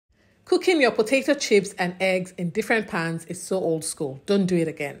Cooking your potato chips and eggs in different pans is so old school. Don't do it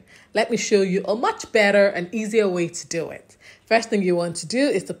again. Let me show you a much better and easier way to do it. First thing you want to do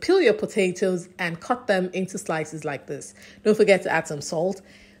is to peel your potatoes and cut them into slices like this. Don't forget to add some salt.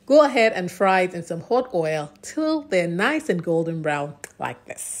 Go ahead and fry it in some hot oil till they're nice and golden brown like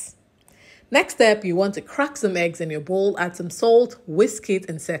this. Next step, you want to crack some eggs in your bowl, add some salt, whisk it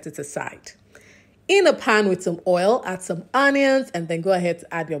and set it aside. In a pan with some oil, add some onions and then go ahead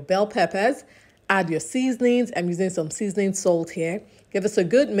to add your bell peppers. Add your seasonings. I'm using some seasoning salt here. Give us a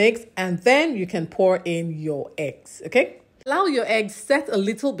good mix and then you can pour in your eggs, okay? Allow your eggs set a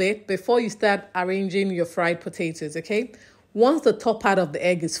little bit before you start arranging your fried potatoes, okay? Once the top part of the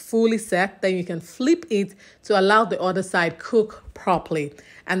egg is fully set, then you can flip it to allow the other side cook properly.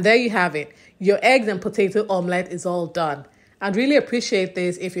 And there you have it. Your eggs and potato omelette is all done. I'd really appreciate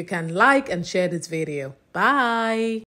this if you can like and share this video. Bye.